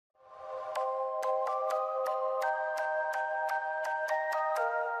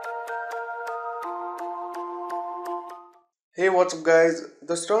Hey, what's up guys?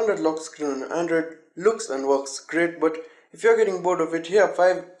 The standard lock screen on Android looks and works great, but if you're getting bored of it, here are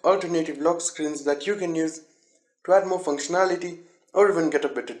 5 alternative lock screens that you can use to add more functionality or even get a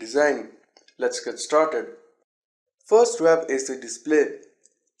better design. Let's get started. First, we have AC display.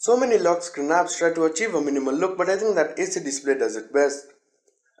 So many lock screen apps try to achieve a minimal look, but I think that AC display does it best.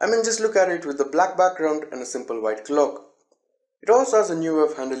 I mean, just look at it with a black background and a simple white clock. It also has a new way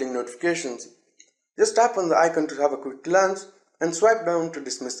of handling notifications. Just tap on the icon to have a quick glance and swipe down to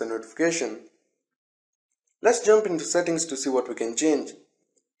dismiss the notification. Let's jump into settings to see what we can change.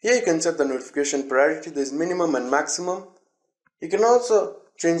 Here you can set the notification priority, there is minimum and maximum. You can also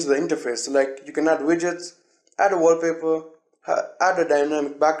change the interface, like you can add widgets, add a wallpaper, add a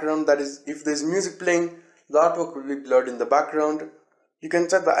dynamic background, that is, if there is music playing, the artwork will be blurred in the background. You can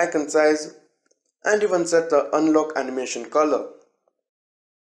set the icon size and even set the unlock animation color.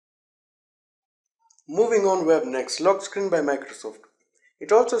 Moving on, we have next Lockscreen by Microsoft.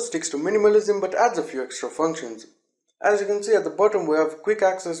 It also sticks to minimalism but adds a few extra functions. As you can see at the bottom, we have quick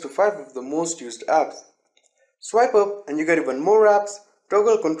access to 5 of the most used apps. Swipe up and you get even more apps,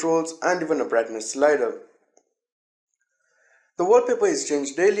 toggle controls and even a brightness slider. The wallpaper is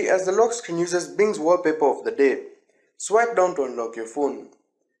changed daily as the lock screen uses Bing's wallpaper of the day. Swipe down to unlock your phone.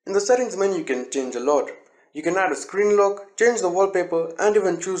 In the settings menu you can change a lot. You can add a screen lock, change the wallpaper and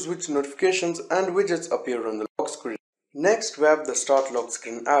even choose which notifications and widgets appear on the lock screen. Next we have the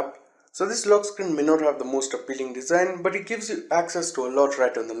StartLockscreen app. So this lock screen may not have the most appealing design, but it gives you access to a lot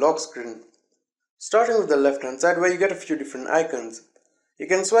right on the lock screen. Starting with the left hand side where you get a few different icons. You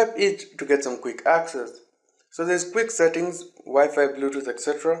can swipe each to get some quick access. So there's quick settings, Wi-Fi, Bluetooth,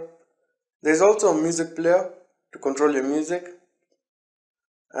 etc. There's also a music player to control your music,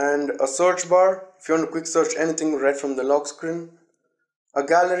 and a search bar if you want to quick search anything right from the lock screen, a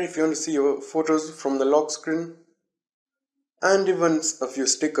gallery if you want to see your photos from the lock screen, and even a few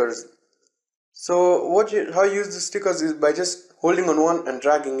stickers. So how you use the stickers is by just holding on one and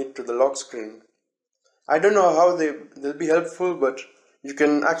dragging it to the lock screen. I don't know how they'll be helpful, but you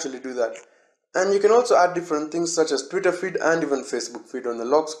can actually do that. And you can also add different things such as Twitter feed and even Facebook feed on the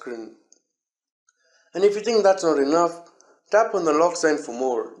lock screen. And if you think that's not enough, tap on the lock sign for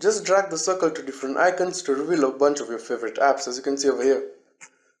more. Just drag the circle to different icons to reveal a bunch of your favorite apps, as you can see over here.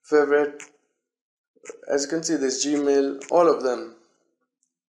 Favorite, as you can see there's Gmail, all of them.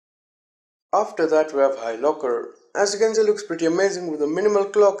 After that we have High Locker. As you can see, it looks pretty amazing with a minimal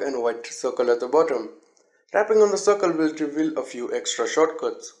clock and a white circle at the bottom. Tapping on the circle will reveal a few extra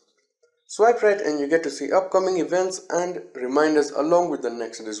shortcuts. Swipe right and you get to see upcoming events and reminders along with the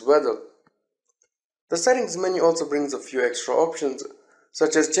next day's weather. The settings menu also brings a few extra options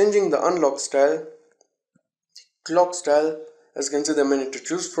such as changing the unlock style, clock style, as you can see the menu to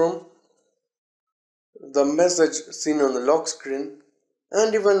choose from, the message seen on the lock screen,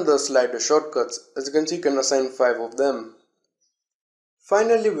 and even the slider shortcuts. As you can see, you can assign 5 of them.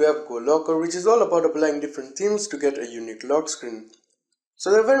 Finally, we have ColaCore, which is all about applying different themes to get a unique lock screen.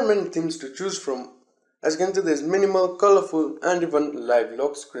 So there are very many themes to choose from. As you can see, there's minimal, colorful, and even live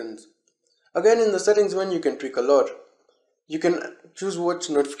lock screens. Again, in the settings menu, you can tweak a lot. You can choose which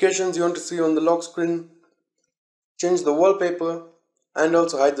notifications you want to see on the lock screen, change the wallpaper, and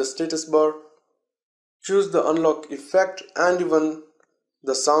also hide the status bar, choose the unlock effect and even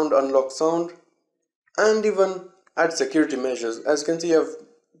the sound unlock sound, and even add security measures. As you can see, you have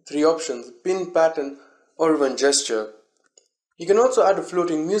 3 options: pin, pattern, or even gesture. You can also add a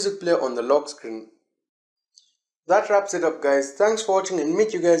floating music player on the lock screen. That wraps it up guys. Thanks for watching and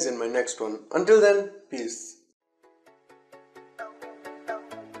meet you guys in my next one. Until then, peace.